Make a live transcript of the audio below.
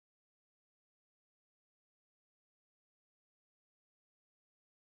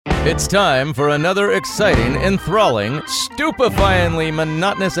It's time for another exciting, enthralling, stupefyingly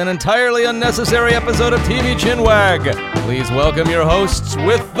monotonous, and entirely unnecessary episode of TV Chinwag. Please welcome your hosts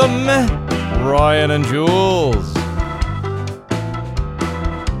with them, Ryan and Jules.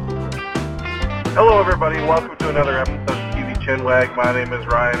 Hello, everybody. Welcome to another episode of TV Chinwag. My name is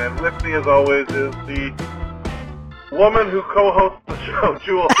Ryan, and with me, as always, is the woman who co-hosts the show,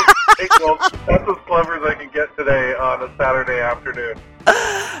 Jules. Hey, Jules. That's as clever as I can get today on a Saturday afternoon.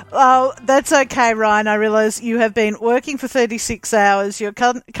 Oh, that's okay, Ryan. I realise you have been working for 36 hours. You're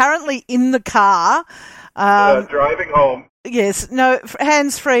currently in the car. Driving home. Yes, no,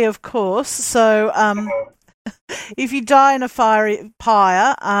 hands-free, of course. So if you die in a fiery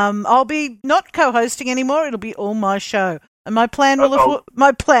pyre, I'll be not co-hosting anymore. It'll be all my show. And my plan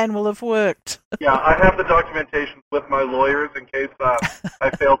will have worked. Yeah, I have the documentation with my lawyers in case I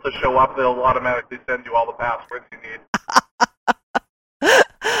fail to show up. They'll automatically send you all the passwords you need.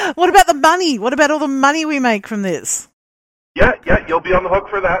 What about the money? What about all the money we make from this? Yeah, you'll be on the hook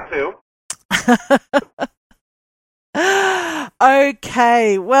for that too.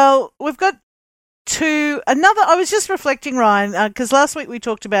 Okay, well, we've got I was just reflecting, Ryan, because last week we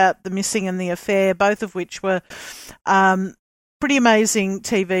talked about The Missing and The Affair, both of which were pretty amazing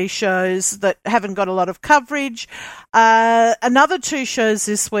TV shows that haven't got a lot of coverage. Another two shows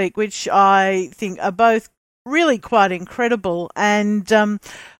this week, which I think are both really quite incredible. And I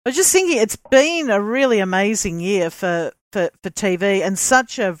was just thinking, it's been a really amazing year for TV and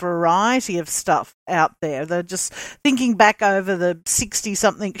such a variety of stuff out there. They're just thinking back over the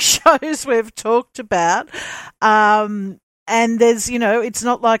 60-something shows we've talked about. And there's, it's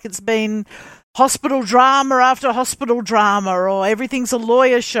not like it's been hospital drama after hospital drama or everything's a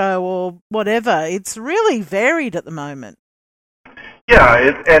lawyer show or whatever. It's really varied at the moment. Yeah,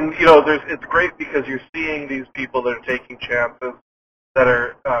 it's great because you're seeing these people that are taking chances, that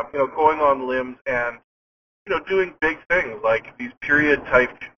are, going on limbs and, doing big things like these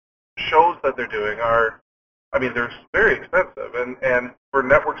period-type shows that they're doing they're very expensive. And for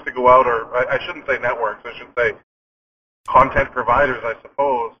networks to go out, or I shouldn't say networks, I should say content providers, I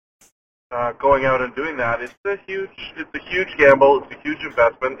suppose, going out and doing that, it's a huge gamble, it's a huge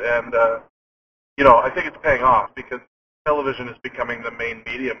investment, and, I think it's paying off because television is becoming the main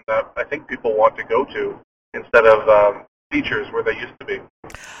medium that I think people want to go to instead of features where they used to be.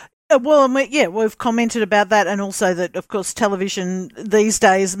 Well, we've commented about that, and also that, of course, television these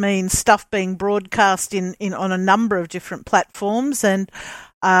days means stuff being broadcast in on a number of different platforms, and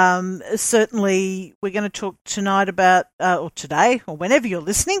certainly we're going to talk tonight about, or today, or whenever you're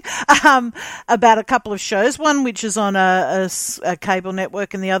listening, about a couple of shows, one which is on a cable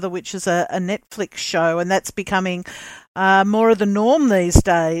network and the other which is a Netflix show, and that's becoming more of the norm these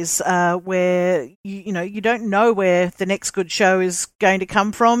days, where you don't know where the next good show is going to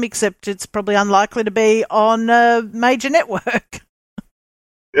come from, except it's probably unlikely to be on a major network.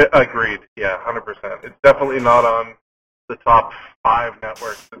 Yeah, agreed. Yeah, 100%. It's definitely not on the top 5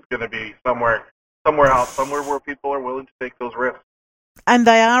 networks. It's going to be somewhere else, somewhere where people are willing to take those risks. And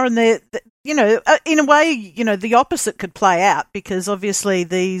they are, and they're, in a way, the opposite could play out, because obviously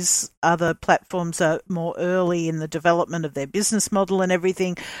these other platforms are more early in the development of their business model and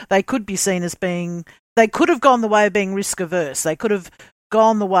everything. They could be seen as they could have gone the way of being risk averse. They could have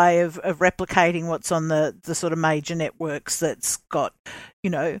gone the way of replicating what's on the sort of major networks that's got,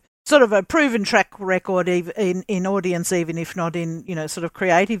 sort of a proven track record in audience, even if not in, sort of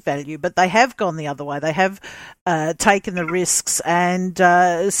creative value. But they have gone the other way. They have taken the risks. And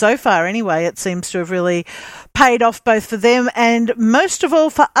so far, anyway, it seems to have really paid off both for them and most of all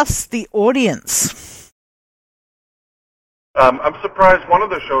for us, the audience. I'm surprised one of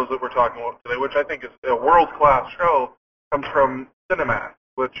the shows that we're talking about today, which I think is a world-class show, comes from Cinemax,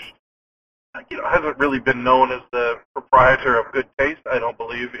 which hasn't really been known as the proprietor of good taste, I don't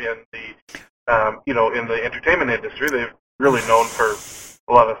believe, in the, in the entertainment industry. They're really known for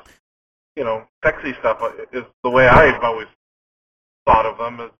a lot of, sexy stuff, is the way I've always thought of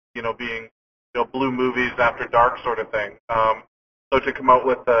them, as, being, blue movies after dark sort of thing. So to come out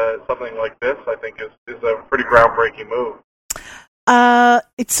with something like this, I think is a pretty groundbreaking move.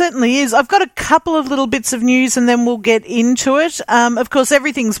 It certainly is. I've got a couple of little bits of news and then we'll get into it. Of course,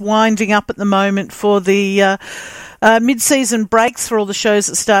 everything's winding up at the moment for the mid-season breaks for all the shows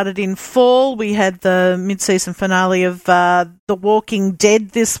that started in fall. We had the mid-season finale of The Walking Dead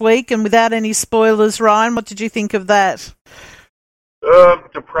this week, and without any spoilers, Ryan, what did you think of that?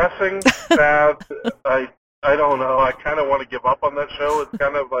 Depressing, sad. I don't know. I kind of want to give up on that show. It's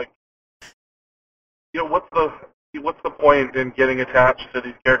kind of like, what's the point in getting attached to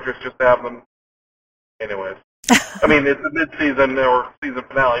these characters just to have them? Anyways, I mean, it's a mid-season or season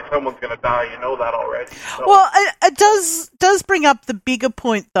finale. Someone's going to die. You know that already. So. Well, it does bring up the bigger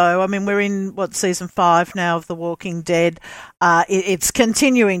point, though. I mean, we're in, season 5 now of The Walking Dead. It's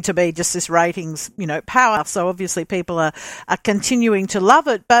continuing to be just this ratings, power. So obviously people are continuing to love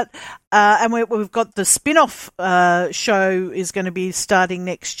it. But and we've got the spin-off show is going to be starting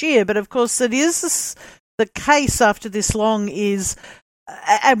next year. But, of course, it is the case after this long is...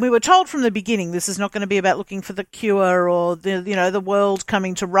 And we were told from the beginning this is not going to be about looking for the cure or the world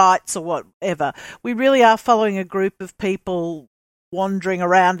coming to rights or whatever. We really are following a group of people wandering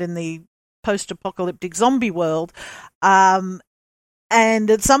around in the post-apocalyptic zombie world. And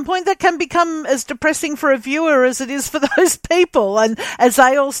at some point that can become as depressing for a viewer as it is for those people. And as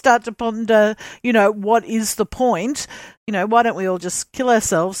they all start to ponder, what is the point? Why don't we all just kill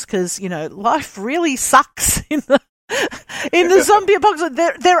ourselves? Because, life really sucks in the zombie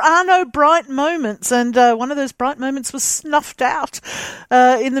apocalypse. There are no bright moments, and one of those bright moments was snuffed out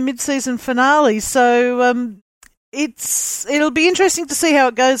in the mid-season finale. So it'll be interesting to see how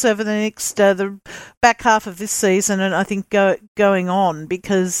it goes over the next the back half of this season, and I think going on,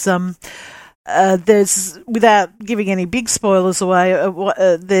 because there's, without giving any big spoilers away,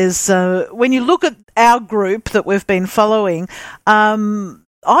 there's when you look at our group that we've been following.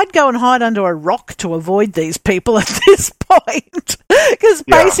 I'd go and hide under a rock to avoid these people at this point, because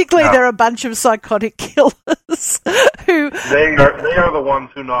basically they're a bunch of psychotic killers who... They are the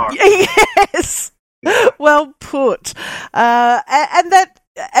ones who knock. Yes! Well put. And that,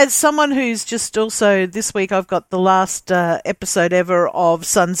 as someone who's just also, this week I've got the last episode ever of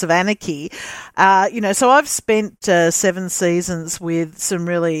Sons of Anarchy, so I've spent 7 seasons with some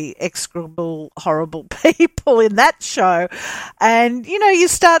really execrable, horrible people in that show, and, you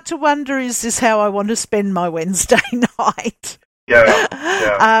start to wonder, is this how I want to spend my Wednesday night?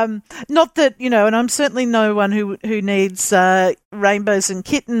 Yeah. Not that, and I'm certainly no one who needs rainbows and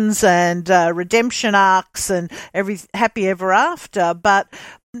kittens and redemption arcs and every happy ever after, but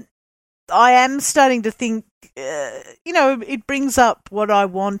I am starting to think, it brings up what I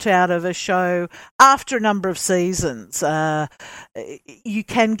want out of a show after a number of seasons. You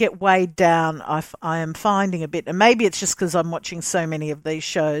can get weighed down, I am finding a bit, and maybe it's just because I'm watching so many of these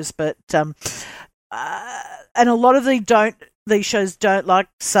shows, but and a lot of these shows don't, like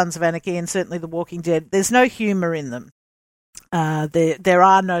Sons of Anarchy and certainly The Walking Dead. There's no humour in them. There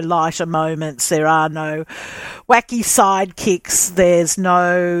are no lighter moments. There are no wacky sidekicks. There's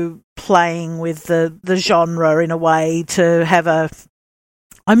no playing with the genre in a way to have a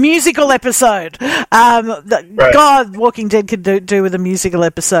musical episode. Right. God, Walking Dead could do with a musical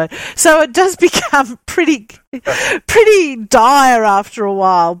episode. So it does become pretty dire after a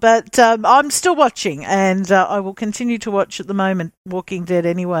while. But I'm still watching, and I will continue to watch at the moment, Walking Dead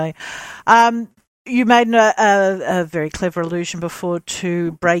anyway. You made a very clever allusion before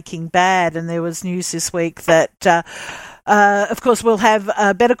to Breaking Bad, and there was news this week that, of course, we'll have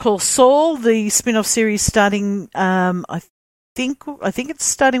Better Call Saul, the spin-off series starting, I think it's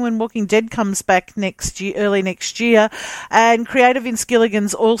starting when Walking Dead comes back early next year, and creator Vince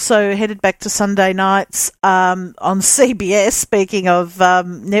Gilligan's also headed back to Sunday nights on CBS, speaking of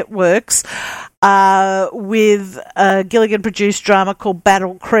networks, with a Gilligan-produced drama called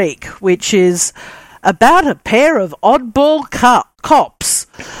Battle Creek, which is about a pair of oddball cops,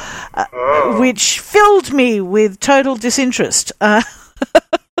 which filled me with total disinterest.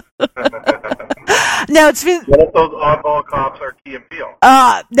 Now it's been... What if those oddball cops are Key and Peele?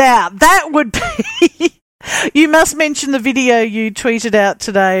 Now that would be... You must mention the video you tweeted out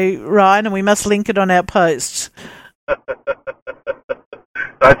today, Ryan, and we must link it on our post. I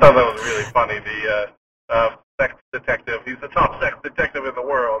thought that was really funny. The sex detective, he's the top sex detective in the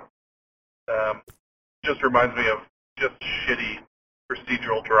world. Just reminds me of just shitty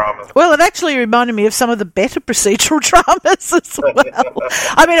procedural dramas. Well, it actually reminded me of some of the better procedural dramas as well.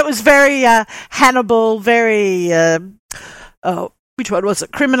 I mean, it was very Hannibal, very... which one was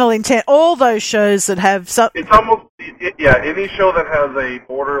it? Criminal Intent. All those shows that have some... It's almost... any show that has a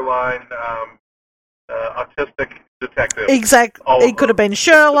borderline autistic detective. Exactly. It could have been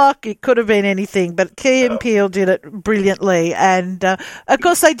Sherlock. It could have been anything. But Key and Peele did it brilliantly. And, of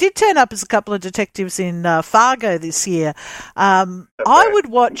course, they did turn up as a couple of detectives in Fargo this year. I would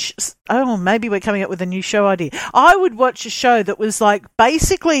watch... Oh, maybe we're coming up with a new show idea. I would watch a show that was like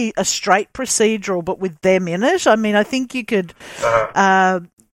basically a straight procedural but with them in it. I mean, I think you could...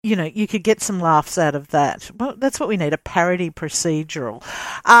 you could get some laughs out of that. Well, that's what we need, a parody procedural.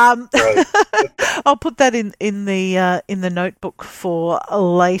 I'll put that in the notebook for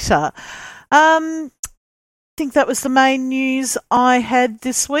later. think that was the main news I had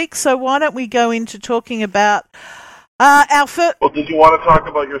this week. So why don't we go into talking about our first... Well, did you want to talk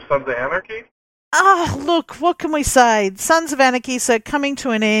about your Sons of Anarchy? Look, what can we say? Sons of Anarchy, so coming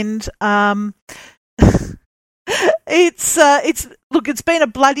to an end. It's been a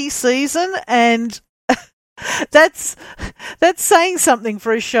bloody season, and that's saying something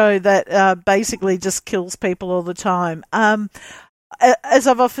for a show that basically just kills people all the time. As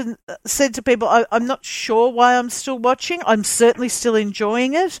I've often said to people, I'm not sure why I'm still watching. I'm certainly still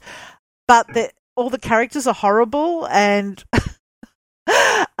enjoying it, but all the characters are horrible, and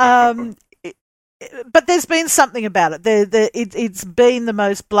but there's been something about it. It's been the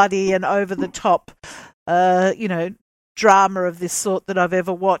most bloody and over the top, drama of this sort that I've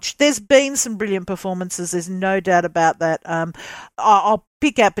ever watched. There's been some brilliant performances. There's no doubt about that. I'll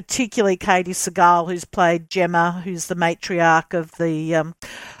pick out particularly Katie Sagal, who's played Gemma, who's the matriarch of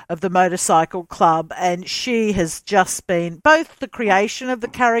the motorcycle club, and she has just been both the creation of the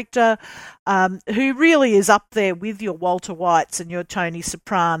character, who really is up there with your Walter Whites and your Tony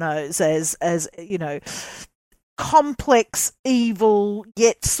Sopranos as complex, evil,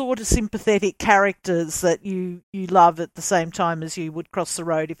 yet sort of sympathetic characters that you love at the same time as you would cross the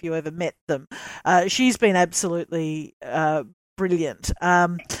road if you ever met them. She's been absolutely brilliant.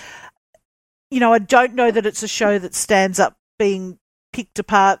 I don't know that it's a show that stands up being picked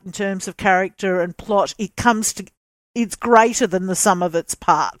apart in terms of character and plot. It's greater than the sum of its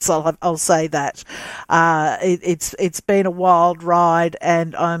parts. I'll say that. It's been a wild ride,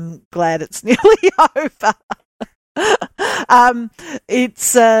 and I'm glad it's nearly over.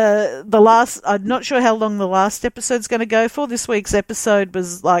 It's the last. I'm not sure how long the last episode's going to go for. This week's episode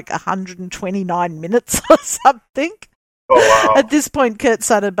was like 129 minutes or something. Oh, wow. At this point, Kurt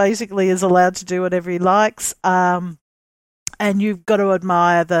Sutter basically is allowed to do whatever he likes. And you've got to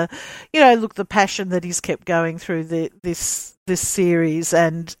admire the passion that he's kept going through this series,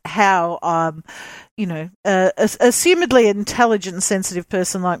 and how assumedly intelligent and sensitive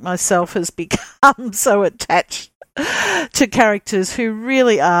person like myself has become so attached to characters who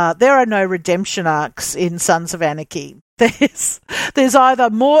really are. There are no redemption arcs in Sons of Anarchy. There's either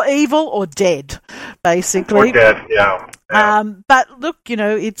more evil or dead, basically. Or dead, yeah. But look,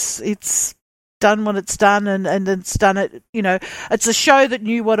 it's done what it's done, and it's done it. It's a show that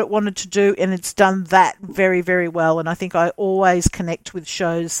knew what it wanted to do, and it's done that very, very well. And I think I always connect with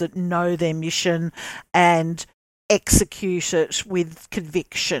shows that know their mission and execute it with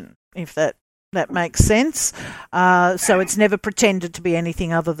conviction, if that makes sense. So it's never pretended to be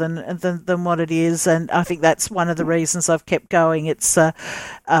anything other than what it is, and I think that's one of the reasons I've kept going. It's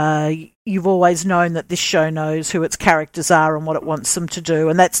you've always known that this show knows who its characters are and what it wants them to do,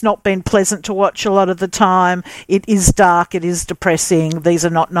 and that's not been pleasant to watch a lot of the time. It is dark, it is depressing, these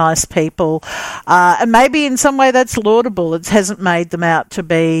are not nice people, and maybe in some way that's laudable. It hasn't made them out to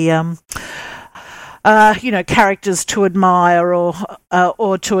be characters to admire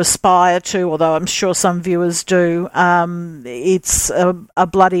or to aspire to, although I'm sure some viewers do. It's a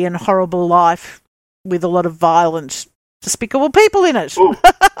bloody and horrible life with a lot of violent, despicable people in it.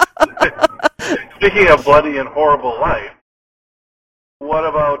 Speaking of bloody and horrible life, what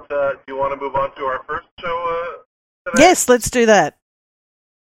about, do you want to move on to our first show today? Yes, let's do that.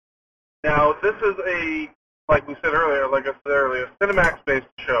 Now, this is like I said earlier, a Cinemax-based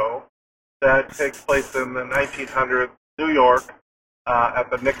show that takes place in the 1900s New York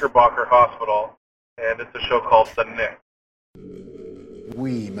at the Knickerbocker Hospital, and it's a show called The Knick.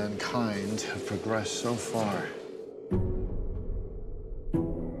 We, mankind, have progressed so far.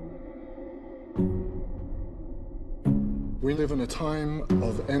 We live in a time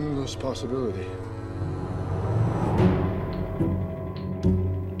of endless possibility.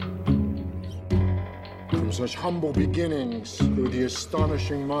 From such humble beginnings through the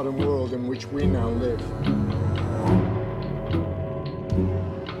astonishing modern world in which we now live.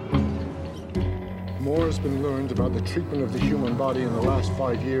 More has been learned about the treatment of the human body in the last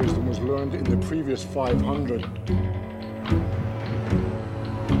 5 years than was learned in the previous 500.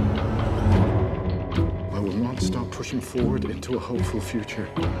 I will not stop pushing forward into a hopeful future.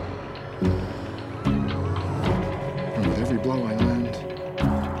 And with every blow I land,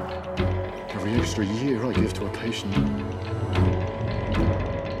 every extra year I give to a patient,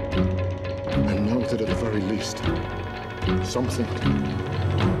 I know that at the very least, something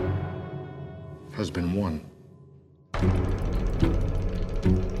has been won.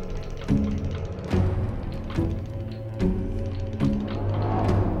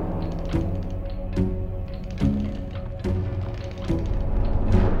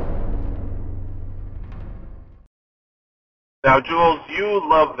 Now, Jules, you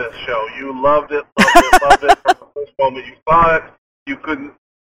love this show. You loved it from the first moment you saw it. You couldn't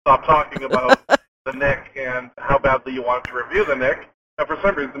stop talking about the Nick and how badly you wanted to review the Nick. And for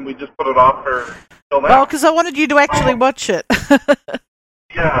some reason, we just put it off till now. Well, because I wanted you to actually watch it.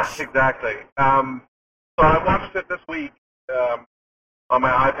 Yeah, exactly. So I watched it this week on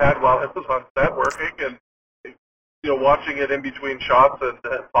my iPad while it was on set working, and watching it in between shots and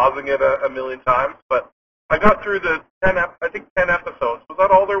pausing it a million times. But I got through the 10 episodes. Was that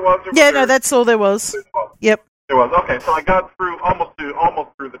all there was? Yeah, no, that's all there was. Yep. There was. Okay, so I got through almost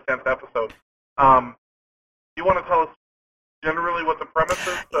through the 10th episode. You want to tell us generally what the premise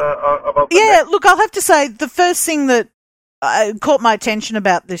is about the Yeah, look, I'll have to say the first thing that caught my attention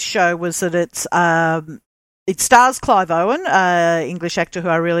about this show was that it stars Clive Owen, English actor who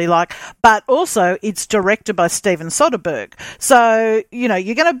I really like, but also it's directed by Steven Soderbergh. So,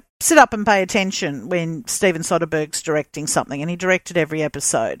 you're going to sit up and pay attention when Steven Soderbergh's directing something, and he directed every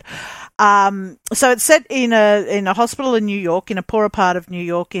episode. So it's set in a hospital in New York, in a poorer part of New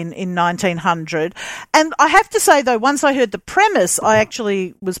York in 1900. And I have to say, though, once I heard the premise, I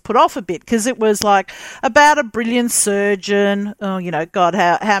actually was put off a bit, because it was like about a brilliant surgeon. Oh, God,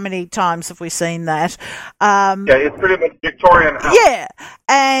 how many times have we seen that? Yeah, it's pretty much Victorian house. Yeah,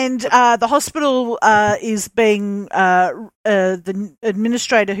 and the hospital is being the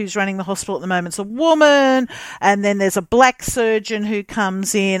administrator who's running the hospital at the moment is a woman, and then there's a black surgeon who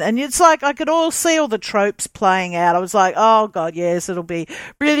comes in, and it's like I could see all the tropes playing out. I was like, oh God, yes, it'll be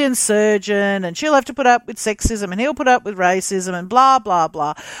brilliant surgeon, and she'll have to put up with sexism, and he'll put up with racism, and blah blah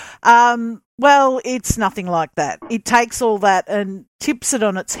blah. Well, it's nothing like that. It takes all that and tips it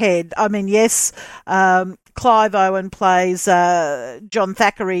on its head. I mean, yes, Clive Owen plays John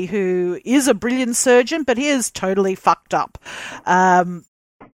Thackeray, who is a brilliant surgeon, but he is totally fucked up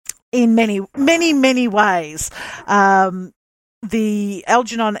in many, many, many ways. The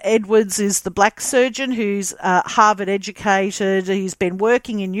Algernon Edwards is the black surgeon who's Harvard educated. He's been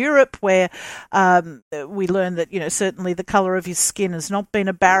working in Europe, where we learn that, certainly the colour of his skin has not been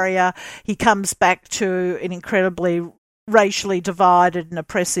a barrier. He comes back to an incredibly racially divided and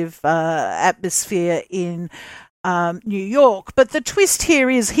oppressive atmosphere in New York. But the twist here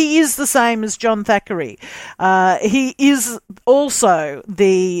is he is the same as John Thackeray. He is also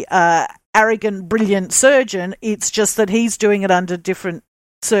the arrogant, brilliant surgeon. It's just that he's doing it under different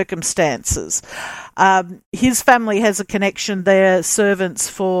circumstances. His family has a connection. They're servants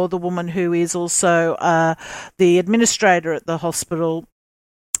for the woman who is also the administrator at the hospital.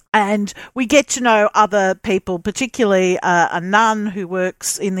 And we get to know other people, particularly a nun who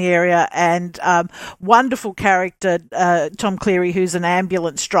works in the area, and wonderful character, Tom Cleary, who's an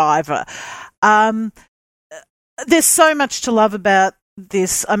ambulance driver. There's so much to love about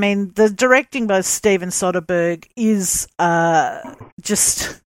this. I mean, the directing by Steven Soderbergh is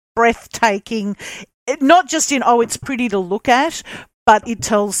just breathtaking. Not just in, it's pretty to look at, but it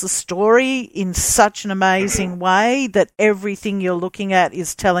tells the story in such an amazing way that everything you're looking at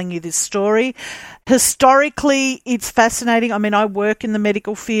is telling you this story. Historically, it's fascinating. I mean, I work in the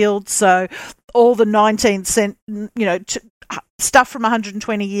medical field, so all the 19th century, stuff from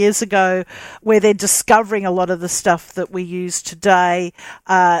 120 years ago, where they're discovering a lot of the stuff that we use today,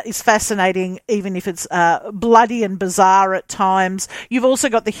 is fascinating, even if it's bloody and bizarre at times. You've also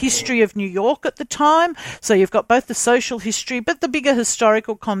got the history of New York at the time, so you've got both the social history, but the bigger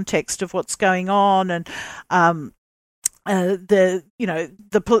historical context of what's going on, and the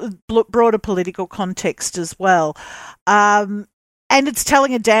broader political context as well. And it's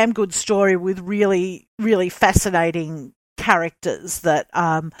telling a damn good story with really, really fascinating characters that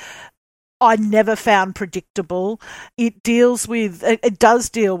I never found predictable. It does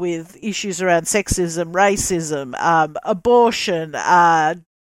deal with issues around sexism, racism, abortion,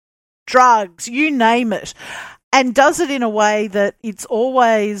 drugs, you name it, and does it in a way that it's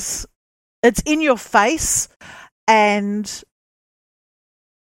in your face and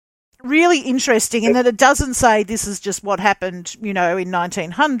really interesting, in that it doesn't say this is just what happened, in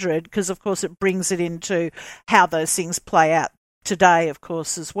 1900, because of course it brings it into how those things play out today, of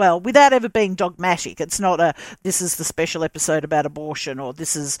course, as well, without ever being dogmatic. It's not this is the special episode about abortion, or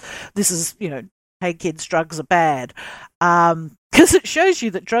this is hey kids, drugs are bad, because it shows you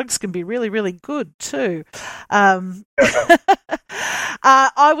that drugs can be really, really good too.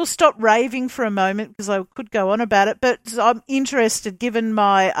 I will stop raving for a moment, because I could go on about it, but I'm interested, given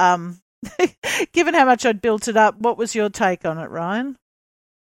my given how much I'd built it up. What was your take on it, Ryan?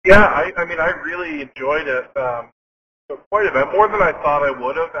 Yeah, I mean, I really enjoyed it quite a bit, more than I thought I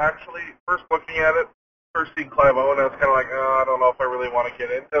would have, actually. First looking at it, first seeing Clive Owen, I was kind of like, I don't know if I really want to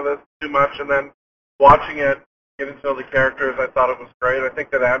get into this too much, and then watching it, getting to know the characters. I thought it was great. I think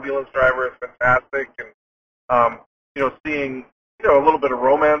that ambulance driver is fantastic, and seeing a little bit of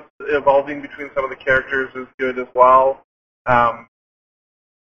romance evolving between some of the characters is good as well. I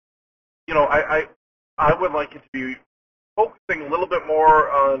would like it to be focusing a little bit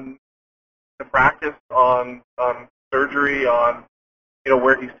more on the practice, on surgery, on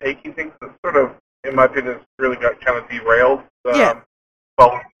where he's taking things. It's sort of, in my opinion, it's really got kind of derailed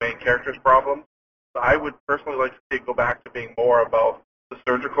following the main character's problem. So I would personally like to see it go back to being more about the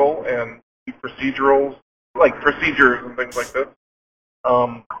surgical and the procedurals, like procedures and things like this.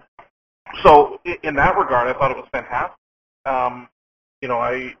 So in that regard, I thought it was fantastic. I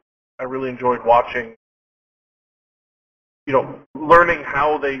really enjoyed watching, learning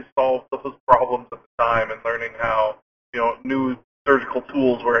how they solved those problems at the time, and learning how, new surgical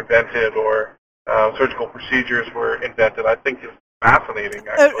tools were invented or surgical procedures were invented. I think it's fascinating,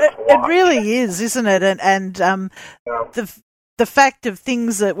 actually, to watch. It really is, isn't it? And the fact of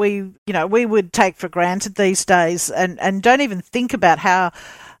things that we would take for granted these days, and don't even think about how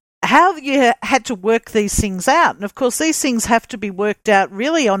you had to work these things out. And of course, these things have to be worked out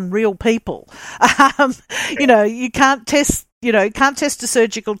really on real people. You can't test a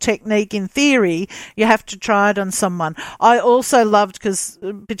surgical technique in theory. You have to try it on someone. I also loved,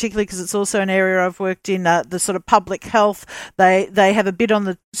 particularly because it's also an area I've worked in, the sort of public health. They have a bit on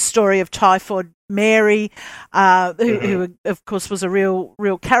the story of Typhoid Mary, who of course was a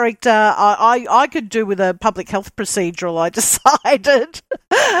real character. I could do with a public health procedural, I decided,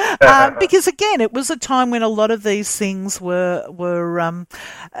 because again, it was a time when a lot of these things were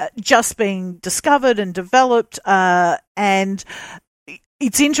just being discovered and developed, and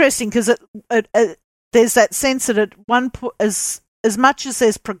it's interesting because there's that sense that at one point, as much as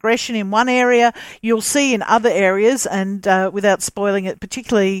there's progression in one area, you'll see in other areas, and without spoiling it,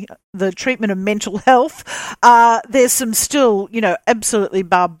 particularly the treatment of mental health, there's some still, absolutely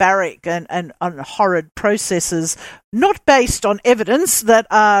barbaric and horrid processes not based on evidence that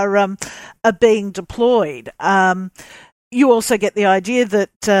are being deployed. You also get the idea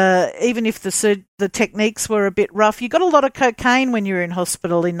that even if the techniques were a bit rough, you got a lot of cocaine when you were in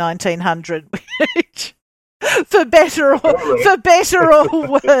hospital in 1900, which... For better or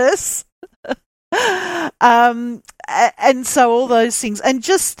worse. And so all those things, and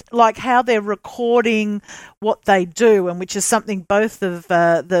just like how they're recording what they do, and which is something both of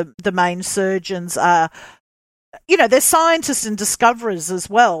the main surgeons are, they're scientists and discoverers as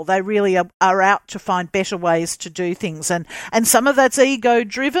well. They really are out to find better ways to do things, and some of that's ego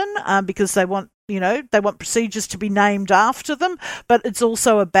driven because they want procedures to be named after them, but it's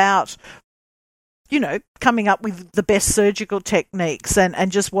also about coming up with the best surgical techniques,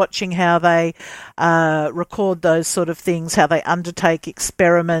 and just watching how they record those sort of things, how they undertake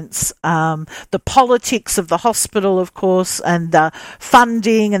experiments, the politics of the hospital, of course, and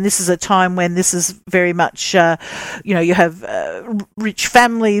funding. And this is a time when this is very much, you have rich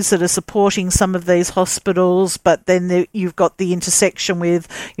families that are supporting some of these hospitals, but then you've got the intersection with,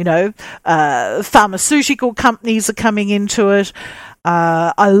 pharmaceutical companies are coming into it.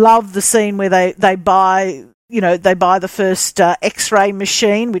 I love the scene where they buy the first X-ray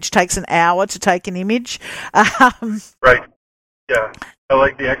machine, which takes an hour to take an image. Right. Yeah. I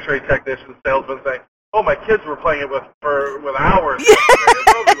like the X-ray technician salesman saying, "Oh, my kids were playing it with hours.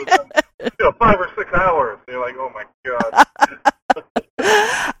 It was 5 or 6 hours." And you're like, "Oh my god."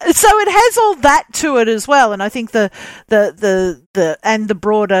 So it has all that to it as well, and I think the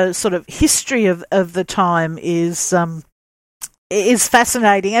broader sort of history of the time is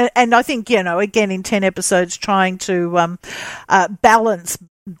fascinating, and I think again in 10 episodes trying to balance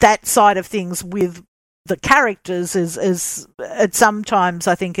that side of things with the characters is at sometimes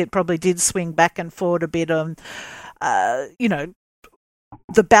I think it probably did swing back and forth a bit on the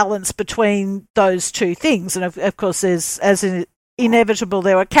balance between those two things, and of course there's inevitable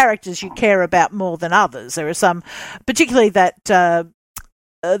there are characters you care about more than others. There are some, particularly that the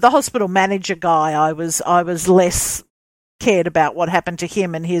hospital manager guy, I was less cared about what happened to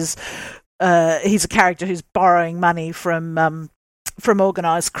him, and he's a character who's borrowing money from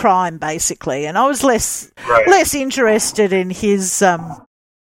organised crime, basically, and I was less interested in his.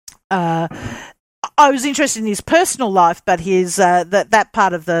 I was interested in his personal life, but his that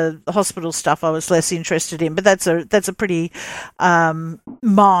part of the hospital stuff I was less interested in. But that's a pretty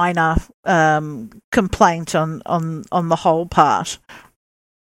minor complaint on the whole part.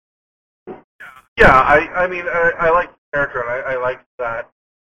 Yeah, I mean, I like the character, and I like that.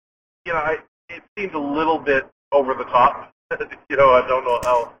 It seemed a little bit over the top. I don't know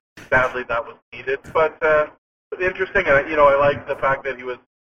how badly that was needed, but interesting. And I like the fact that he was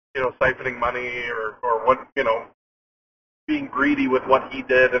siphoning money or what, being greedy with what he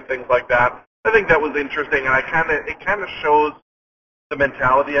did and things like that. I think that was interesting, and it kind of shows the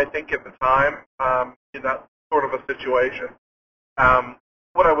mentality, I think, at the time in that sort of a situation.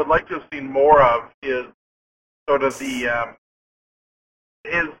 What I would like to have seen more of is sort of his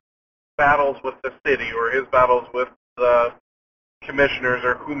battles with the city or his battles with the commissioners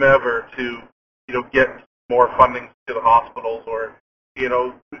or whomever to, get more funding to the hospitals or,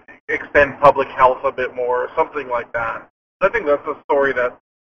 extend public health a bit more or something like that. I think that's a story that,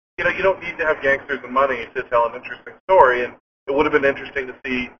 you don't need to have gangsters and money to tell an interesting story, and it would have been interesting to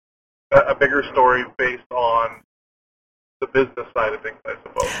see a bigger story based on the business side of things, I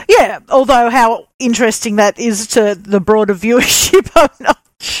suppose. Yeah, although how interesting that is to the broader viewership, I'm not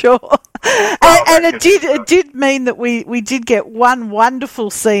sure. And it did mean that we did get one wonderful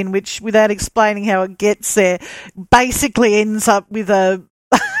scene, which, without explaining how it gets there, basically ends up with one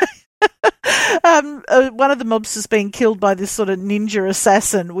of the mobsters being killed by this sort of ninja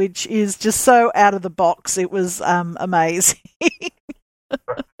assassin, which is just so out of the box. It was amazing.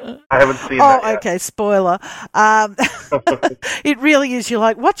 I haven't seen that yet. Okay, spoiler. It really is. You're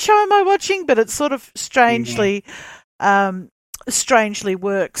like, what show am I watching? But it sort of strangely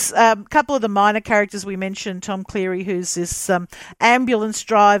works. A couple of the minor characters we mentioned, Tom Cleary, who's this ambulance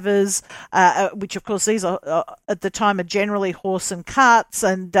drivers, which of course these are at the time are generally horse and carts,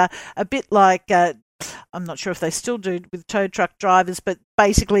 and a bit like I'm not sure if they still do with tow truck drivers, but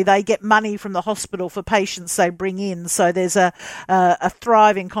basically they get money from the hospital for patients they bring in. So there's a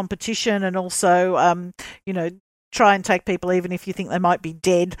thriving competition, and also try and take people, even if you think they might be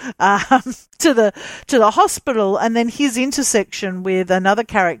dead, to the hospital. And then his intersection with another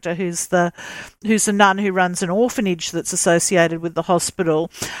character who's a nun who runs an orphanage that's associated with the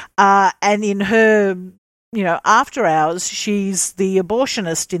hospital, and in her after hours, she's the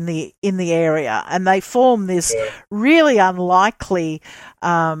abortionist in the area, and they form this really unlikely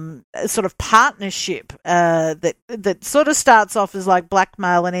sort of partnership that sort of starts off as like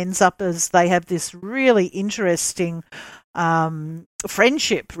blackmail and ends up as they have this really interesting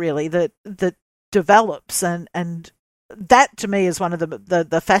friendship, really, that develops, and that to me is one of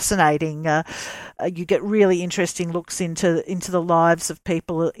the fascinating. You get really interesting looks into the lives of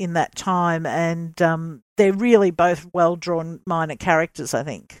people in that time, and they're really both well drawn minor characters, I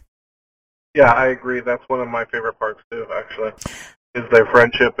think. Yeah, I agree. That's one of my favorite parts too, actually, is their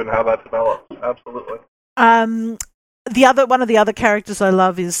friendship and how that develops. Absolutely. One of the other characters I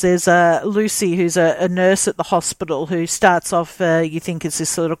love is there's Lucy, who's a nurse at the hospital, who starts off you think is this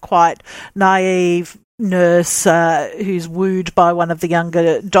sort of quite naive nurse who's wooed by one of the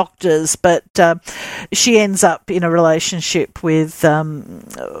younger doctors, but she ends up in a relationship with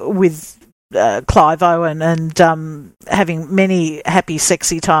Clive Owen and having many happy,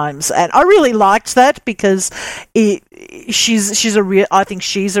 sexy times. And I really liked that because I think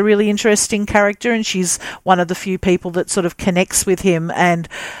she's a really interesting character, and she's one of the few people that sort of connects with him and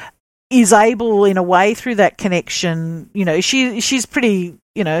is able, in a way, through that connection. She's pretty.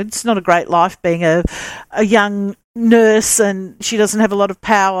 It's not a great life being a young nurse, and she doesn't have a lot of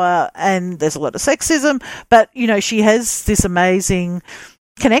power, and there's a lot of sexism, but she has this amazing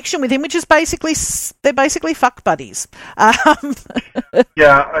connection with him, which is they're basically fuck buddies. Yeah,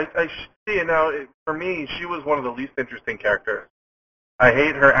 I see. Now, for me, she was one of the least interesting characters. I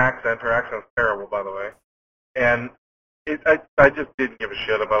hate her accent. Her accent's terrible, by the way, and I just didn't give a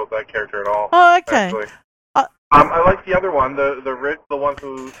shit about that character at all. Oh, okay. Actually. I like the other one, the one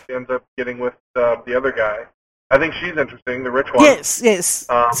who ends up getting with the other guy. I think she's interesting, the rich one. Yes.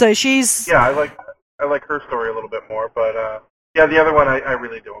 So she's... Yeah, I like her story a little bit more, but yeah, the other one I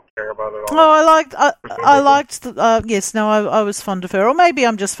really don't care about at all. Oh, I was fond of her, or maybe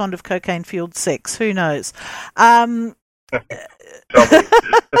I'm just fond of cocaine-fueled sex. Who knows?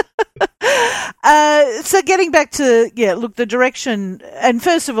 So getting back to the direction, and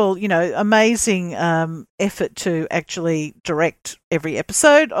first of all, amazing effort to actually direct every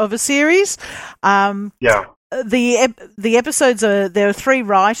episode of a series. The episodes there are 3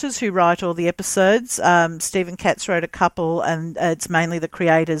 writers who write all the episodes. Stephen Katz wrote a couple, and it's mainly the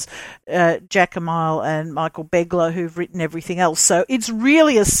creators, Jack Amile and Michael Begler, who've written everything else. So it's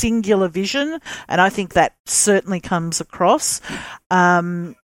really a singular vision, and I think that certainly comes across.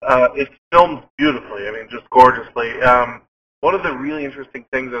 It's filmed beautifully. I mean, just gorgeously. One of the really interesting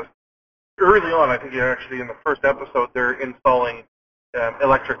things is early on, I think actually in the first episode, they're installing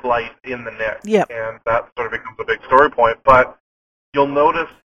electric light in the net, and that sort of becomes a big story point. But you'll notice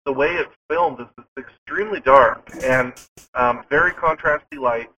the way it's filmed is it's extremely dark and very contrasty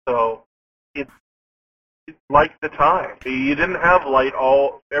light. So it's like the time. You didn't have light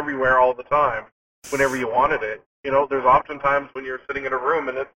everywhere all the time whenever you wanted it. You know, there's often times when you're sitting in a room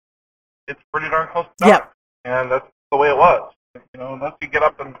and it's pretty darn close to dark. Yep. And that's the way it was. You know, unless you get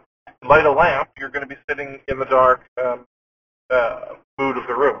up and light a lamp, you're going to be sitting in the dark mood of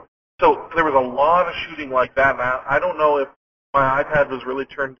the room. So there was a lot of shooting like that. Now, I don't know if my iPad was really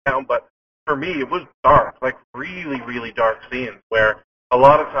turned down, but for me, it was dark, like really, really dark scenes where a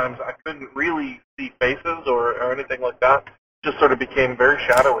lot of times I couldn't really see faces or anything like that. Just sort of became very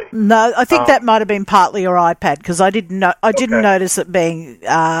shadowy. No, I think that might have been partly your iPad, because I didn't notice it being,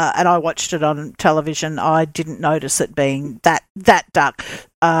 and I watched it on television. I didn't notice it being that dark.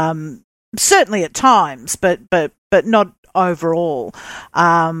 Certainly at times, but not overall.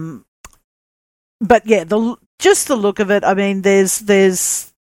 But yeah, just the look of it. I mean, there's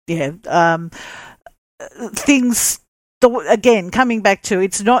things. Again, coming back to,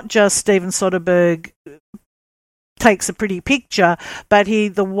 it's not just Steven Soderbergh takes a pretty picture, but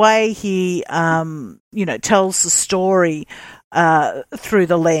the way he tells the story through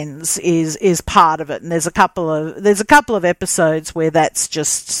the lens is part of it. And there's a couple of episodes where that's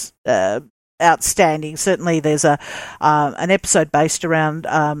just outstanding. Certainly, there's an episode based around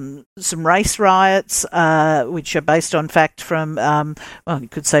some race riots, which are based on fact from, you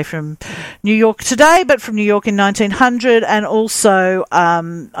could say from New York today, but from New York in 1900, and also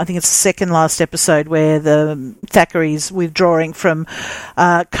I think it's the second last episode where the Thackeray's withdrawing from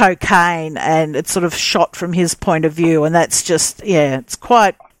cocaine, and it's sort of shot from his point of view, and that's just it's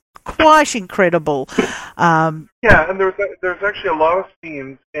quite incredible. Yeah, and there's actually a lot of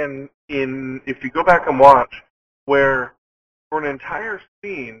scenes in if you go back and watch where for an entire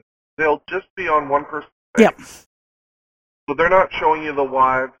scene they'll just be on one person's face. Yep. So they're not showing you the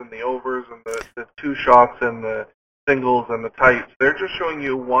wides and the overs and the two shots and the singles and the tights. They're just showing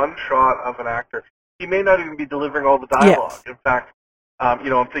you one shot of an actor. He may not even be delivering all the dialogue. Yep. In fact,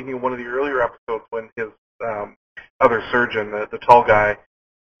 I'm thinking of one of the earlier episodes when his other surgeon, the tall guy,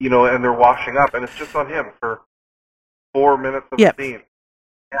 and they're washing up, and it's just on him for 4 minutes of the scene.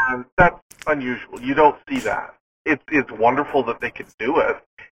 And that's unusual. You don't see that. It's wonderful that they could do it,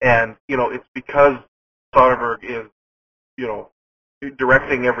 and, it's because Soderbergh is,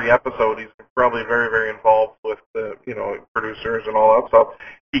 directing every episode. He's probably very, very involved with the, producers and all that stuff.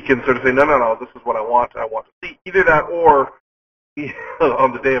 He can sort of say, no, this is what I want to see. Either that or,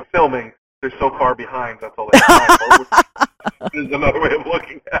 on the day of filming, they're so far behind, that's all they have time for, which is another way of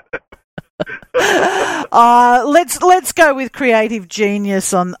looking at it. Let's go with creative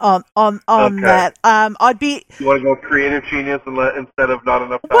genius on Okay. that. You want to go creative genius instead of not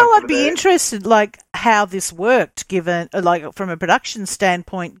enough time? Well, I'd be interested, like, how this worked, given, like, from a production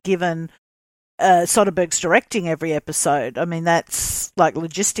standpoint, given Soderbergh's directing every episode. I mean, that's, like,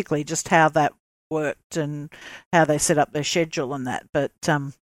 logistically just how that worked and how they set up their schedule and that. But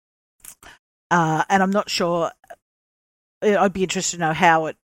and I'm not sure. I'd be interested to know how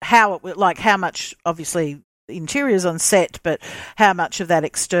it like, how much, obviously interiors on set, but how much of that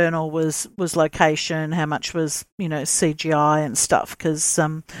external was location, how much was CGI and stuff, because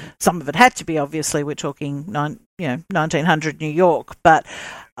some of it had to be, obviously we're talking 1900 New York, but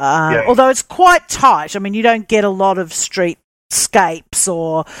although it's quite tight, I mean, you don't get a lot of streetscapes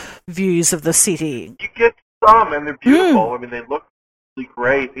or views of the city. You get some, and they're beautiful. I mean, they look really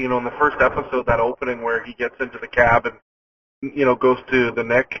great. In the first episode, that opening where he gets into the cab and goes to the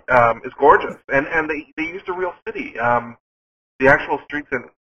neck, is gorgeous. And they used a real city. The actual streets in,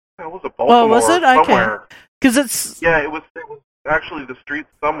 was it Baltimore? Oh, was it? Somewhere. Okay. Because it's... Yeah, it was actually the streets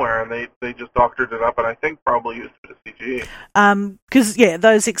somewhere, and they just doctored it up, and I think probably used it as CG. Because,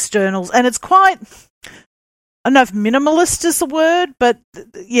 those externals, and it's quite... I don't know if minimalist is the word, but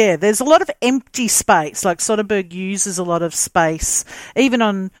there's a lot of empty space. Like, Soderbergh uses a lot of space, even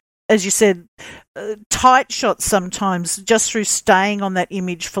on, as you said, tight shots sometimes, just through staying on that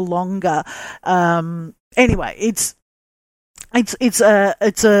image for longer. Anyway, it's a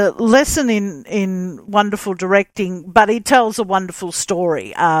lesson in wonderful directing, but it tells a wonderful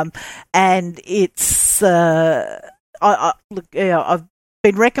story. And it's I've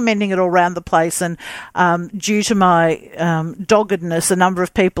been recommending it all around the place, and due to my doggedness, a number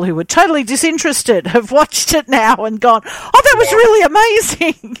of people who were totally disinterested have watched it now and gone, "Oh, that was really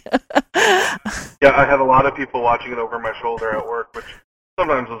amazing." Yeah, I had a lot of people watching it over my shoulder at work, which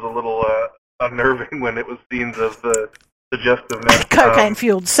sometimes was a little unnerving when it was scenes of the suggestiveness.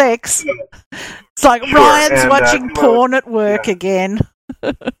 Cocaine-fueled sex. It's like, sure, Ryan's watching porn at work again.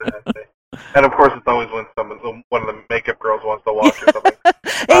 And of course, it's always when one of the makeup girls wants to watch or something.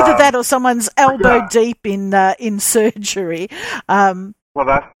 Either that or someone's elbow deep in surgery. Well,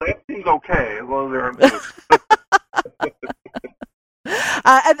 that seems okay as long as there aren't boobs.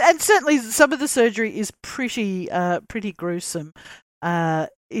 And certainly some of the surgery is pretty gruesome.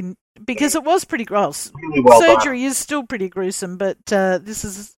 Because it was pretty gross. Really well surgery done. is still pretty gruesome, but this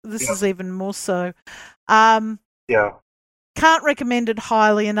is even more so. Yeah. Can't recommend it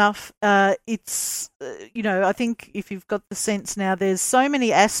highly enough. It's, I think if you've got the sense now, there's so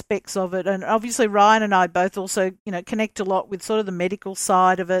many aspects of it. And obviously Ryan and I both also, connect a lot with sort of the medical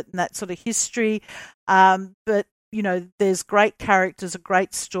side of it and that sort of history. But, there's great characters, a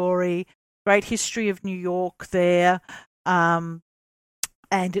great story, great history of New York there. And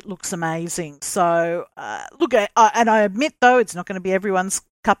it looks amazing. So, and I admit, though, it's not going to be everyone's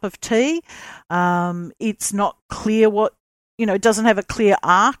cup of tea. It's not clear what, it doesn't have a clear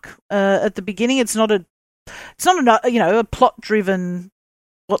arc at the beginning. It's not a plot-driven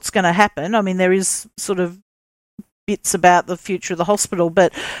what's going to happen. I mean, there is sort of bits about the future of the hospital,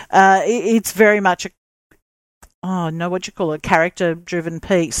 but it's very much a character-driven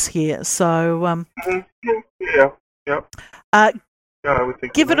piece here. So, Yeah. Yeah, I would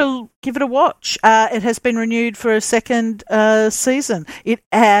think give it a watch. It has been renewed for a second season.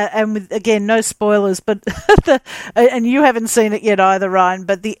 And with, again, no spoilers, but and you haven't seen it yet either, Ryan.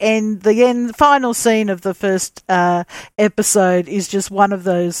 But the final scene of the first episode is just one of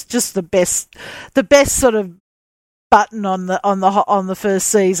those, just the best sort of button on the first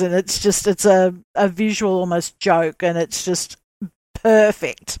season. It's a visual almost joke, and it's just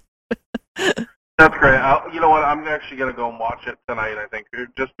perfect. That's great. You know what? I'm actually going to go and watch it tonight, I think,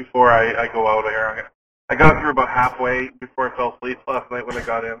 just before I go out of here. I got through about halfway before I fell asleep last night when I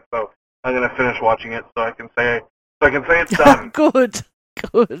got in, so I'm going to finish watching it so I can say it's done. Good.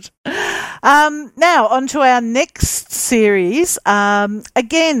 Now, on to our next series.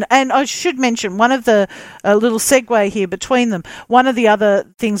 Again, and I should mention one of the little segue here between them. One of the other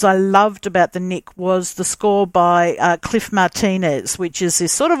things I loved about the Nick was the score by Cliff Martinez, which is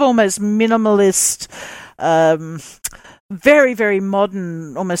this sort of almost minimalist, very, very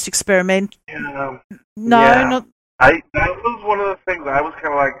modern, almost experimental. Yeah. Not. That was one of the things I was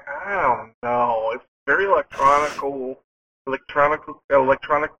kind of like, I don't know. It's very electronic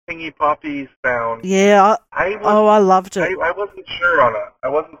thingy poppy sound. Yeah, I loved it. I wasn't sure on it. I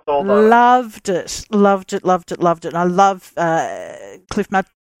wasn't sold on Loved it. And I love Cliff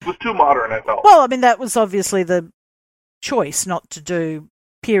Martinez. It was too modern, I felt. Well, I mean, that was obviously the choice not to do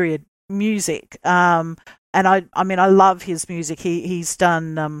period music. And I love his music. He's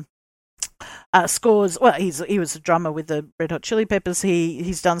done scores. Well, he was a drummer with the Red Hot Chili Peppers.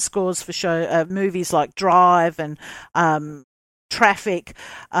 He's done scores for movies like Drive and Traffic.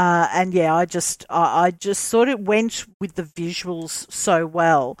 And yeah, I just thought it went with the visuals so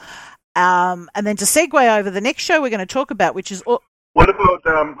well. And then to segue over the next show we're going to talk about, which is what about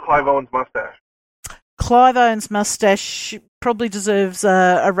Clive Owen's mustache? Clive Owen's mustache probably deserves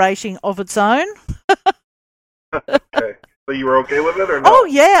a rating of its own. Okay. So you were okay with it or not? Oh,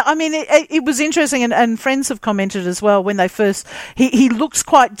 yeah. I mean, it was interesting, and friends have commented as well when they first... He looks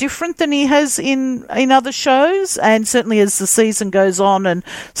quite different than he has in other shows, and certainly as the season goes on and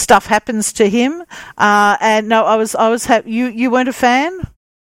stuff happens to him. And no, I was happy. You weren't a fan?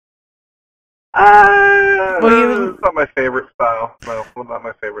 It's not my favorite style. No, not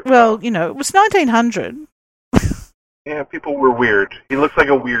my favorite style. Well, it was 1900. Yeah, people were weird. He looks like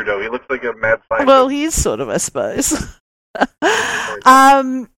a weirdo. He looks like a mad scientist. Well, he is sort of, I suppose.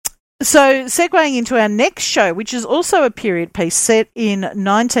 So segueing into our next show, which is also a period piece set in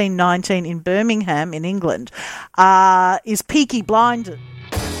 1919 in Birmingham in England, is Peaky Blinders.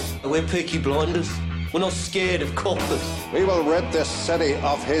 We're Peaky Blinders. We're not scared of coppers. We will rid this city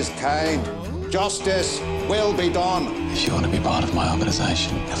of his kind. Justice will be done. If you want to be part of my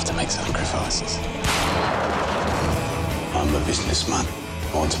organisation, you have to make sacrifices. I'm a businessman.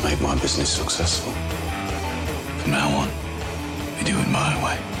 I want to make my business successful. From now on, we do it my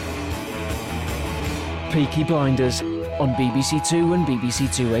way. Peaky Blinders on BBC Two and BBC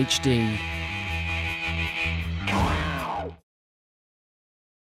Two HD.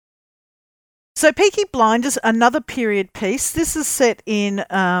 So Peaky Blinders, another period piece. This is set in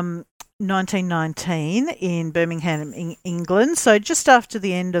 1919 in Birmingham, England, so just after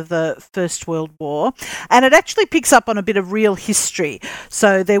the end of the First World War, and it actually picks up on a bit of real history.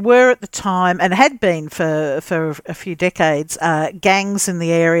 So there were at the time, and had been for a few decades, gangs in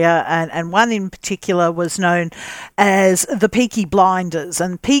the area, and one in particular was known as the Peaky Blinders,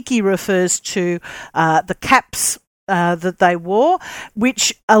 and Peaky refers to the caps that they wore,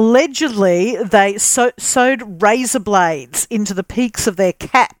 which allegedly they sewed razor blades into the peaks of their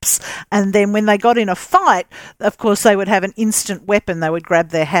caps, and then when they got in a fight, of course, they would have an instant weapon. They would grab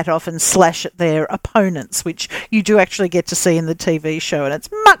their hat off and slash at their opponents, which you do actually get to see in the TV show, and it's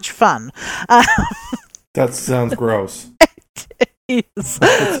much fun. That sounds gross. Is.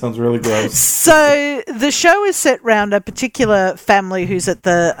 That sounds really gross. So the show is set round a particular family who's at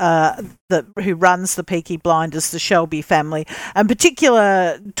who runs the Peaky Blinders, the Shelby family, and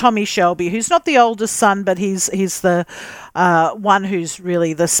particular Tommy Shelby, who's not the oldest son, but he's the one who's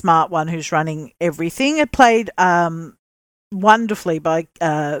really the smart one who's running everything. It played wonderfully by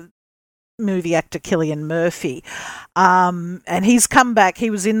movie actor Cillian Murphy, and he's come back.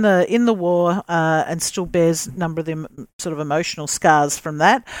 He was in the war and still bears a number of the sort of emotional scars from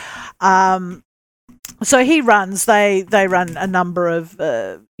that. So he runs. They run a number of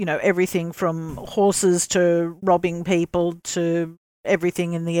everything from horses to robbing people to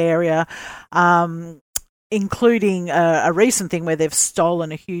everything in the area. Including a recent thing where they've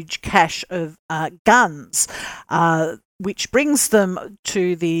stolen a huge cache of guns, which brings them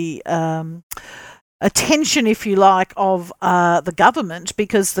to the attention, if you like, of the government,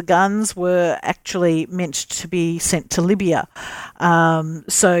 because the guns were actually meant to be sent to Libya.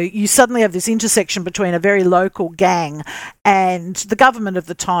 So you suddenly have this intersection between a very local gang and the government of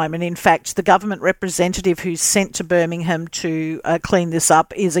the time. And in fact, the government representative who's sent to Birmingham to clean this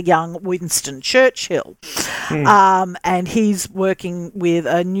up is a young Winston Churchill. And he's working with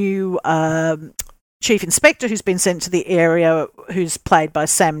a new chief inspector who's been sent to the area, who's played by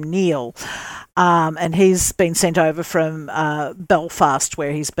Sam Neill. And he's been sent over from Belfast,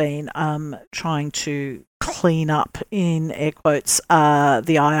 where he's been trying to clean up, in air quotes,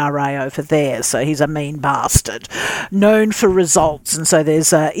 the IRA over there. So he's a mean bastard, known for results. And so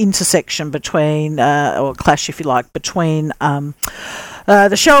there's an intersection between, or clash, if you like, between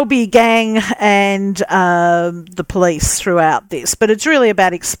the Shelby gang and the police throughout this. But it's really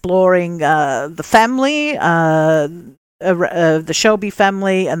about exploring the family, the Shelby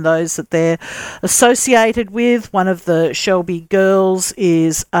family and those that they're associated with. One of the Shelby girls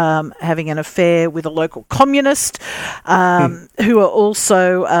is having an affair with a local communist who are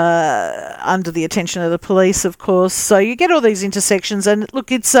also under the attention of the police, of course. So you get all these intersections, and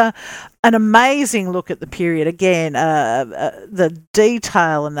look, it's an amazing look at the period. Again, the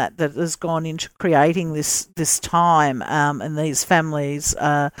detail and that has gone into creating this time and these families'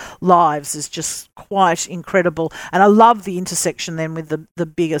 lives is just quite incredible. And I love the intersection then with the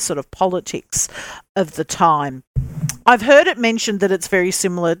bigger sort of politics of the time. I've heard it mentioned that it's very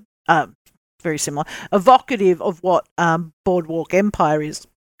similar, evocative of what Boardwalk Empire is,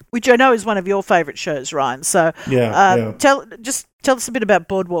 which I know is one of your favourite shows, Ryan. So tell us a bit about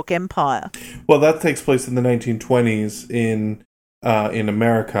Boardwalk Empire. Well, that takes place in the 1920s in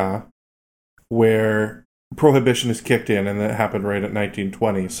America, where Prohibition is kicked in, and that happened right at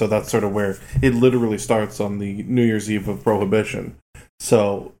 1920. So that's sort of where it literally starts, on the New Year's Eve of Prohibition.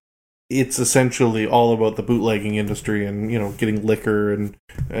 So it's essentially all about the bootlegging industry and, getting liquor and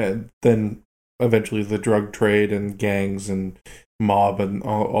then eventually the drug trade and gangs and mob and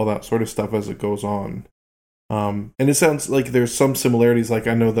all that sort of stuff as it goes on. And it sounds like there's some similarities. Like,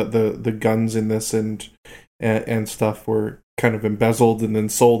 I know that the guns in this and stuff were kind of embezzled and then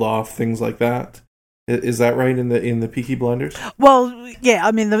sold off, things like that. Is that right in the Peaky Blinders? Well, yeah.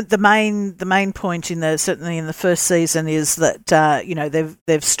 I mean, the main point certainly in the first season is that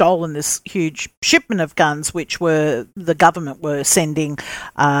they've stolen this huge shipment of guns, which the government were sending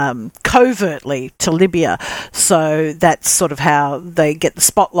covertly to Libya. So that's sort of how they get the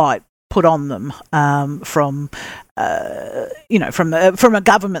spotlight put on them from a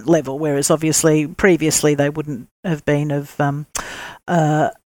government level, whereas obviously previously they wouldn't have been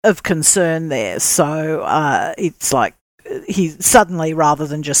of concern there. So it's like he suddenly, rather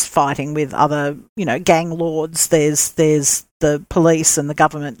than just fighting with other gang lords, there's the police and the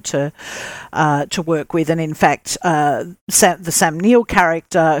government to work with. And in fact, the Sam Neill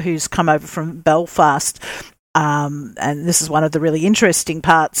character, who's come over from Belfast, and this is one of the really interesting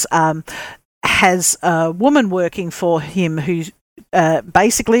parts, has a woman working for him who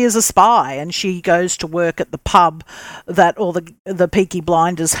basically is a spy, and she goes to work at the pub that all the Peaky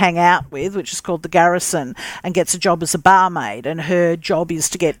Blinders hang out with, which is called the Garrison, and gets a job as a barmaid, and her job is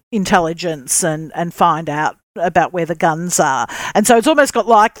to get intelligence and find out about where the guns are. And so it's almost got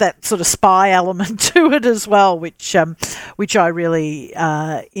like that sort of spy element to it as well, which I really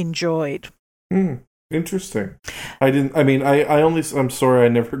enjoyed. Interesting. I'm sorry I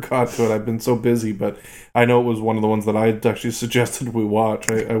never got to it. I've been so busy, but I know it was one of the ones that I actually suggested we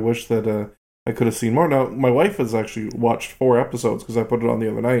watch. I wish that I could have seen more. Now, my wife has actually watched 4 episodes because I put it on the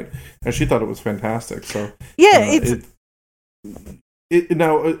other night, and she thought it was fantastic. So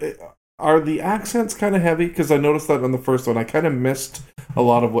are the accents kind of heavy? Because I noticed that on the first one. I kind of missed a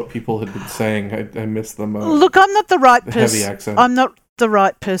lot of what people had been saying. I missed them. Look, I'm not the right person. Heavy accent. I'm not the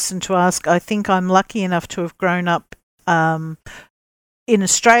right person to ask. I think I'm lucky enough to have grown up in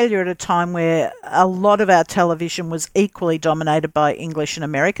Australia at a time where a lot of our television was equally dominated by English and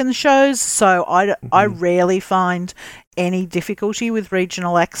American shows. So I rarely find any difficulty with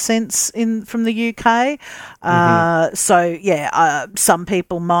regional accents from the UK. Some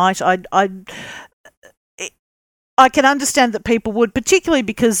people might. I can understand that people would, particularly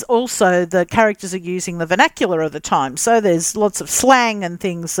because also the characters are using the vernacular of the time. So there's lots of slang and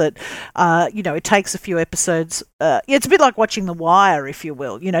things that, it takes a few episodes. It's a bit like watching The Wire, if you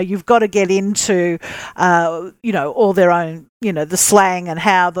will. You've got to get into, all their own, the slang and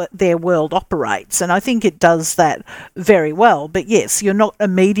how their world operates. And I think it does that very well. But yes, you're not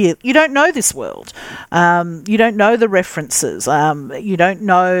immediate. You don't know this world. You don't know the references. You don't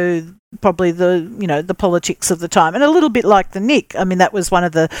know probably the politics of the time, and a little bit like the Nick. I mean, that was one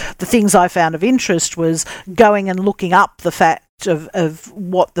of the things I found of interest, was going and looking up the fact of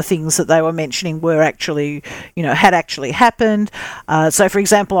what the things that they were mentioning were actually, had actually happened. So, for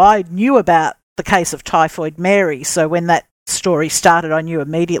example, I knew about the case of Typhoid Mary, so when that story started, I knew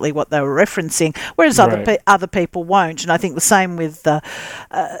immediately what they were referencing, whereas other people won't. And I think the same with the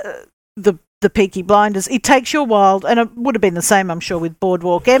Peaky Blinders. It takes you a while, and it would have been the same, I'm sure, with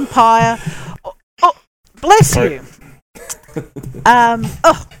Boardwalk Empire. Oh, bless you.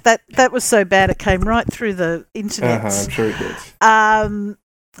 That was so bad it came right through the internet. I'm sure it did.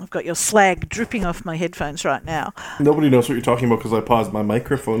 I've got your slag dripping off my headphones right now. Nobody knows what you're talking about because I paused my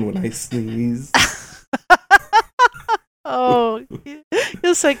microphone when I sneeze. Oh,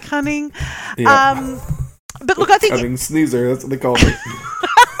 you're so cunning. Yeah. But look, I think... Cunning sneezer, that's what they call me.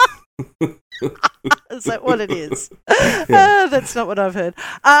 Is that what it is? Yeah. That's not what I've heard.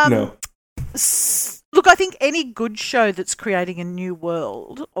 No. Look, I think any good show that's creating a new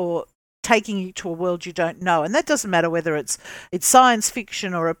world or taking you to a world you don't know, and that doesn't matter whether it's science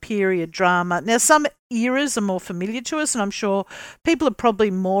fiction or a period drama. Now, some eras are more familiar to us, and I'm sure people are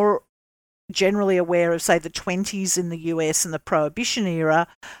probably more generally aware of, say, the 20s in the US and the Prohibition era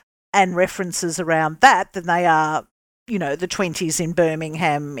and references around that than they are, the 20s in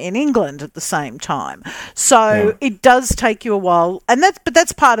Birmingham in England at the same time. So it does take you a while, and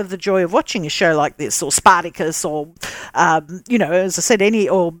that's part of the joy of watching a show like this, or Spartacus, or as I said,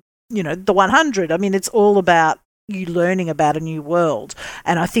 the 100. I mean, it's all about you learning about a new world,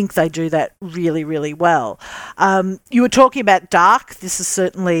 and I think they do that really, really well. You were talking about Dark. This is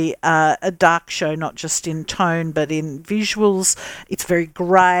certainly a dark show, not just in tone but in visuals. It's very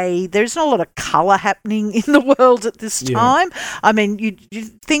grey. There's not a lot of colour happening in the world at this time. I mean, you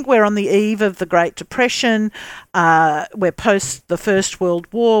think we're on the eve of the Great Depression. We're post the First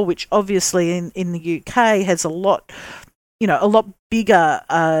World War, which obviously in the UK has a lot bigger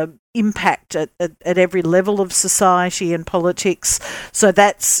impact at every level of society and politics. So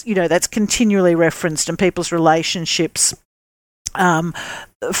that's continually referenced, and people's relationships from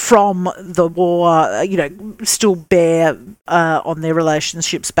the war, still bear on their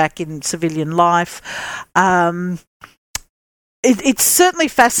relationships back in civilian life. It's certainly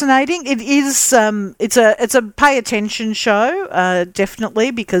fascinating. It is. It's a pay attention show,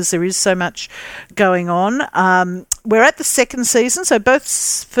 definitely, because there is so much going on. We're at the second season, so both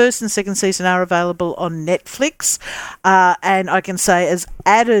first and second season are available on Netflix, and I can say as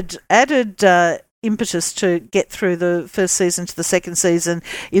added impetus to get through the first season to the second season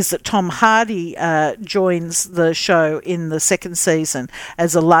is that Tom Hardy joins the show in the second season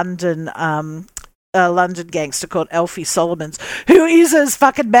as a London gangster called Alfie Solomons, who is as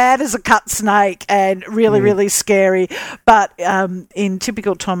fucking mad as a cut snake and really, really scary. But in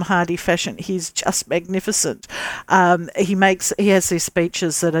typical Tom Hardy fashion, he's just magnificent. He has these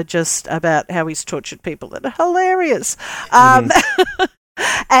speeches that are just about how he's tortured people that are hilarious.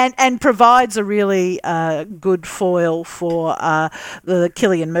 And provides a really good foil for the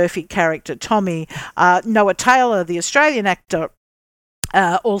Cillian Murphy character, Tommy. Noah Taylor, the Australian actor,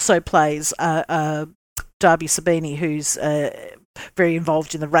 also plays Darby Sabini, who's very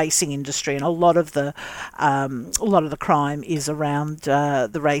involved in the racing industry, and a lot of the crime is around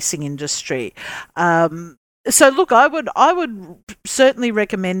the racing industry. So look, I would certainly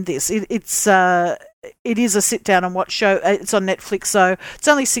recommend this. It is a sit down and watch show. It's on Netflix, so it's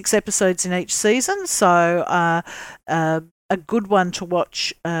only 6 episodes in each season. So a good one to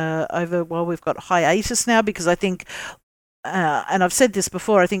watch over while we've got hiatus now, because I think and I've said this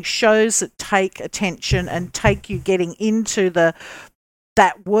before, I think shows that take attention and take you getting into that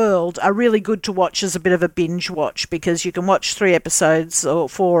world are really good to watch as a bit of a binge watch, because you can watch 3 episodes or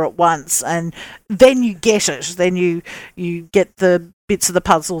 4 at once, and then you get it. Then you get the bits of the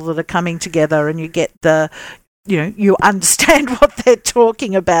puzzle that are coming together, and you get you understand what they're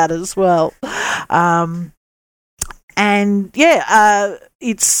talking about as well.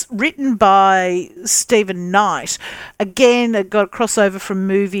 It's written by Stephen Knight. Again, it got a crossover from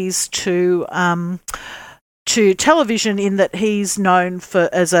movies to television, in that he's known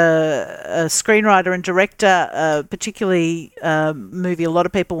as a screenwriter and director, particularly a movie a lot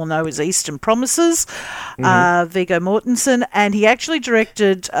of people will know is Eastern Promises, Viggo Mortensen, and he actually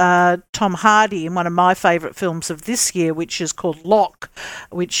directed Tom Hardy in one of my favourite films of this year, which is called Locke,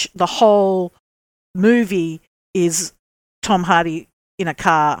 which the whole movie is Tom Hardy in a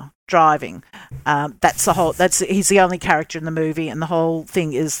car driving. He's the only character in the movie, and the whole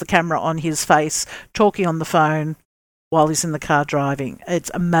thing is the camera on his face talking on the phone while he's in the car driving. It's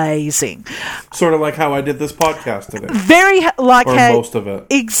amazing. Sort of like how I did this podcast today. Very like or how most of it.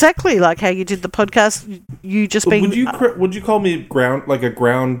 Exactly like how you did the podcast. You just being. Would you call me a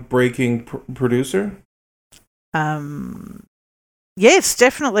groundbreaking producer? Yes,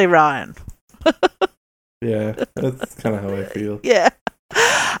 definitely, Ryan. Yeah, that's kind of how I feel. Yeah.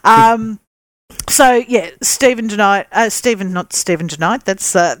 Stephen Knight. Not Stephen Knight.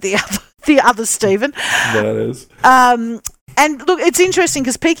 That's the other Stephen. That is. And look, it's interesting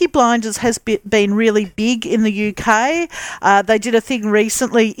because Peaky Blinders has been really big in the UK. They did a thing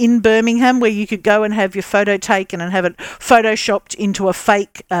recently in Birmingham where you could go and have your photo taken and have it photoshopped into a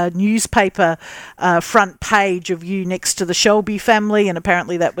fake newspaper front page of you next to the Shelby family, and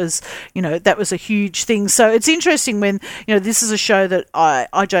apparently that was a huge thing. So it's interesting when this is a show that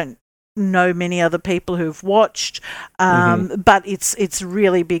I don't know many other people who've watched, but it's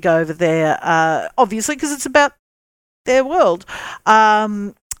really big over there, obviously because it's about their world,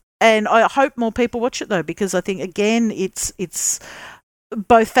 and I hope more people watch it though, because I think again it's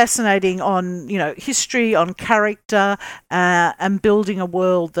both fascinating on history, on character, and building a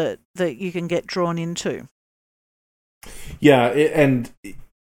world that you can get drawn into. Yeah, it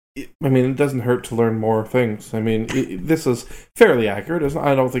doesn't hurt to learn more things. I mean, this is fairly accurate.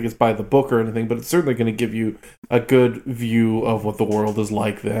 I don't think it's by the book or anything, but it's certainly going to give you a good view of what the world is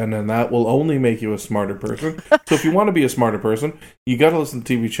like then, and that will only make you a smarter person. So if you want to be a smarter person, you got to listen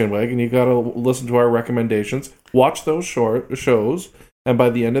to TV Chinwag, and you got to listen to our recommendations. Watch those shows. And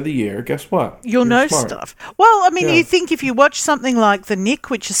by the end of the year, guess what? You'll know stuff. Well, you think if you watch something like The Nick,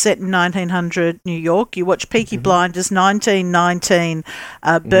 which is set in 1900 New York, you watch Peaky Blinders 1919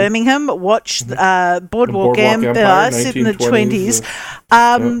 Birmingham, watch Boardwalk Empire set in the 20s.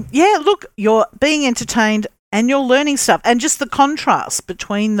 Look, you're being entertained and you're learning stuff. And just the contrast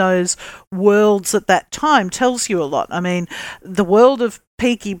between those worlds at that time tells you a lot. I mean, the world of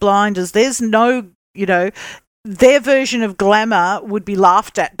Peaky Blinders, there's no, their version of glamour would be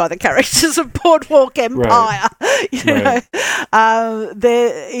laughed at by the characters of Boardwalk Empire. Right.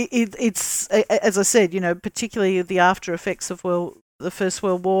 It's as I said, particularly the after effects of the First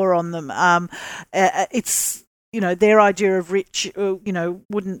World War on them. It's their idea of rich,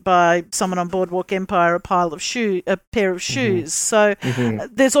 wouldn't buy someone on Boardwalk Empire a pair of shoes. So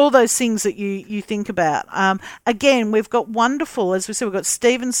there's all those things that you think about. Again, we've got wonderful, as we said, we've got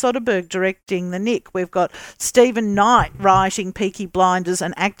Steven Soderbergh directing The Nick. We've got Stephen Knight writing Peaky Blinders,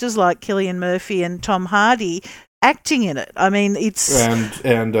 and actors like Cillian Murphy and Tom Hardy acting in it. I mean, it's and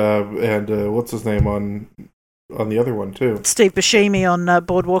what's his name on the other one too? Steve Buscemi on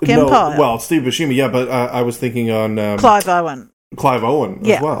Boardwalk Empire. Well, Steve Buscemi, yeah, but I was thinking on Clive Owen.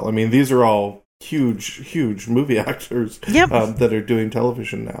 As well. I mean, these are all huge movie actors that are doing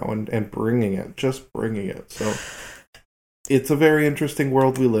television now and bringing it. So it's a very interesting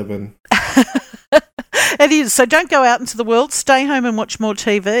world we live in. It is. So don't go out into the world. Stay home and watch more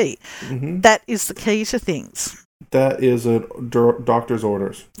TV. That is the key to things. That is a doctor's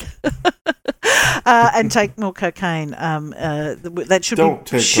orders. And take more cocaine. That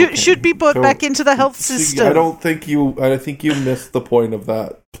should be brought back into the health system. I think you missed the point of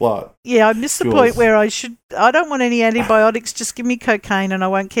that plot. Yeah, I missed the point where I don't want any antibiotics. Just give me cocaine, and I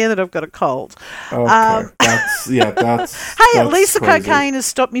won't care that I've got a cold. Okay, that's hey, at least the cocaine has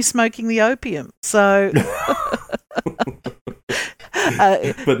stopped me smoking the opium. So,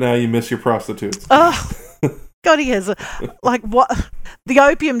 but now you miss your prostitutes. Oh. God, he has what the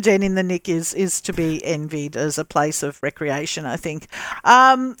opium den in The Nick is to be envied as a place of recreation, I think.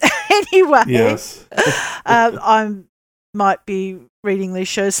 Anyway, yes, I might be reading these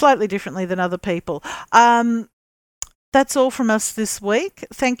shows slightly differently than other people. That's all from us this week.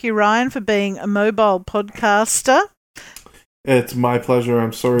 Thank you, Ryan, for being a mobile podcaster. It's my pleasure.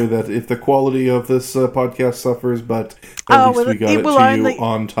 I'm sorry that if the quality of this podcast suffers, but at least we got it to you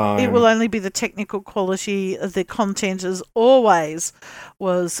on time. It will only be the technical quality. The content, as always,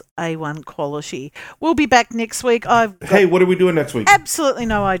 was A1 quality. We'll be back next week. Hey, what are we doing next week? Absolutely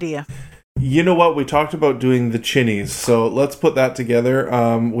no idea. You know what? We talked about doing the Chinnies, so let's put that together.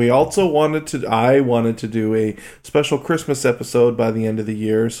 We also I wanted to do a special Christmas episode by the end of the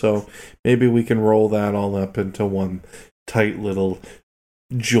year, so maybe we can roll that all up into one tight little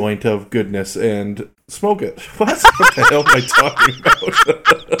joint of goodness and smoke it. What the hell am I talking about?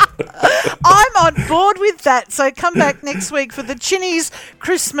 I'm on board with that. So come back next week for the Chinnies,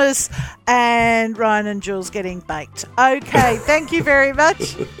 Christmas, and Ryan and Jules getting baked. Okay, thank you very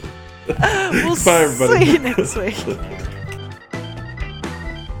much. We'll Bye, everybody. see you next week.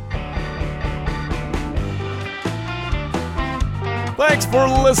 Thanks for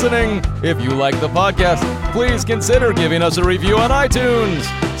listening. If you like the podcast, please consider giving us a review on iTunes.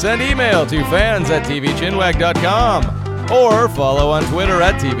 Send email to fans@tvchinwag.com or follow on Twitter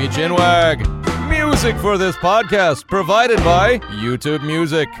 @tvchinwag. Music for this podcast provided by YouTube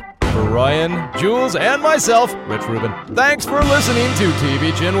Music. For Ryan, Jules, and myself, Rich Rubin, thanks for listening to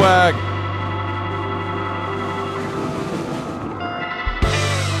TV Chinwag.